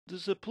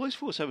Does the police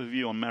force have a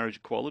view on marriage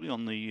equality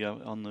on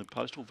the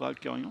postal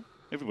vote going on?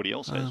 Everybody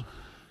else has.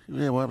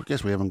 Yeah, well, I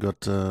guess we haven't got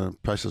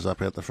posters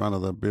up out the front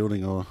of the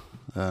building or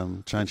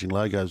changing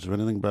logos or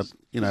anything, but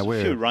There's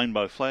a few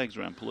rainbow flags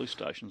around police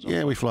stations.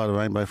 Yeah, we fly the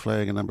rainbow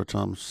flag a number of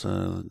times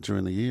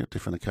during the year,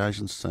 different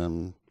occasions.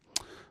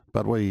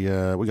 But we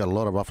got a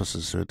lot of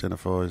officers who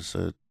identify as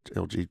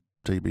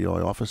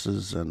LGTBI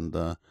officers, and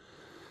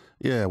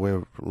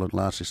we're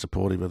largely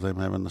supportive of them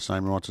having the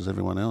same rights as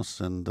everyone else.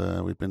 And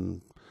we've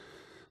been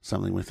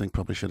something we think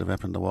probably should have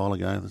happened a while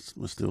ago.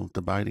 We're still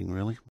debating, really.